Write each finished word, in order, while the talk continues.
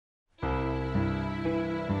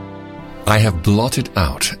I have blotted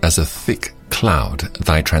out as a thick cloud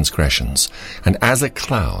thy transgressions, and as a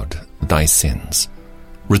cloud thy sins.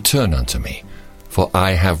 Return unto me, for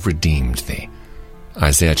I have redeemed thee.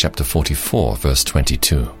 Isaiah chapter 44, verse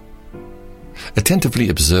 22. Attentively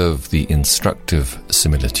observe the instructive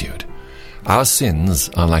similitude. Our sins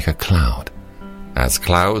are like a cloud. As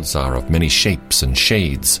clouds are of many shapes and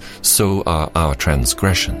shades, so are our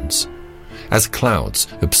transgressions. As clouds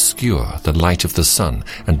obscure the light of the sun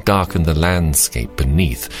and darken the landscape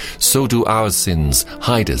beneath, so do our sins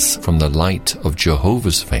hide us from the light of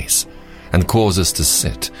Jehovah's face and cause us to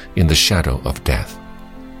sit in the shadow of death.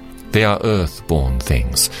 They are earth-born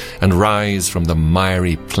things and rise from the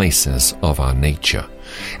miry places of our nature.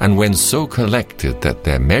 And when so collected that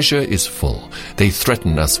their measure is full, they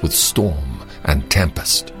threaten us with storm and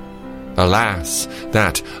tempest. Alas,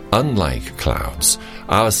 that, unlike clouds,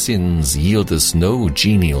 our sins yield us no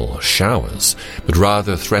genial showers, but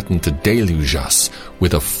rather threaten to deluge us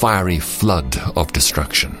with a fiery flood of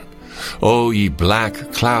destruction. O ye black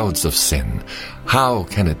clouds of sin, how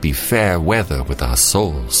can it be fair weather with our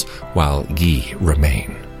souls while ye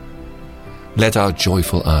remain? Let our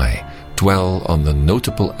joyful eye dwell on the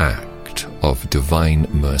notable act of divine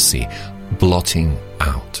mercy, blotting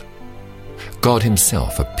out. God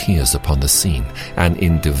himself appears upon the scene, and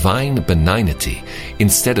in divine benignity,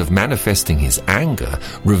 instead of manifesting his anger,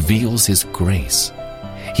 reveals his grace.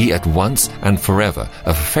 He at once and forever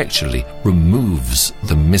effectually removes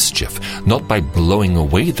the mischief, not by blowing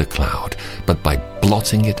away the cloud, but by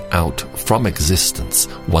blotting it out from existence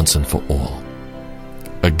once and for all.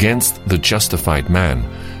 Against the justified man,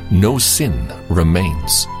 no sin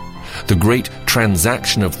remains. The great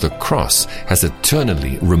transaction of the cross has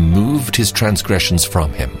eternally removed his transgressions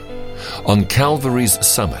from him. On Calvary's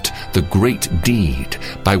summit, the great deed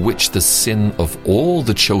by which the sin of all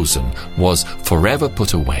the chosen was forever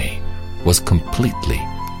put away was completely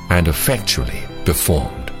and effectually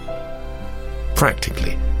performed.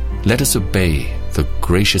 Practically, let us obey the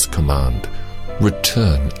gracious command,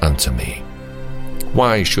 "Return unto me."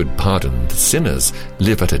 Why should pardoned sinners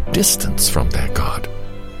live at a distance from their God?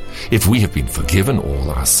 If we have been forgiven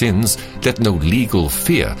all our sins, let no legal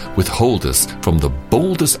fear withhold us from the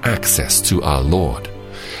boldest access to our Lord.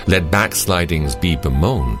 Let backslidings be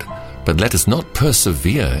bemoaned, but let us not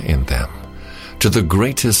persevere in them. To the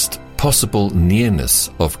greatest possible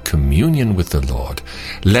nearness of communion with the Lord,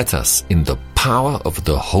 let us, in the power of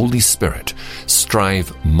the Holy Spirit,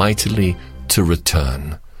 strive mightily to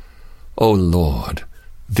return. O Lord,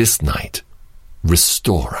 this night,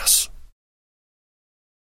 restore us.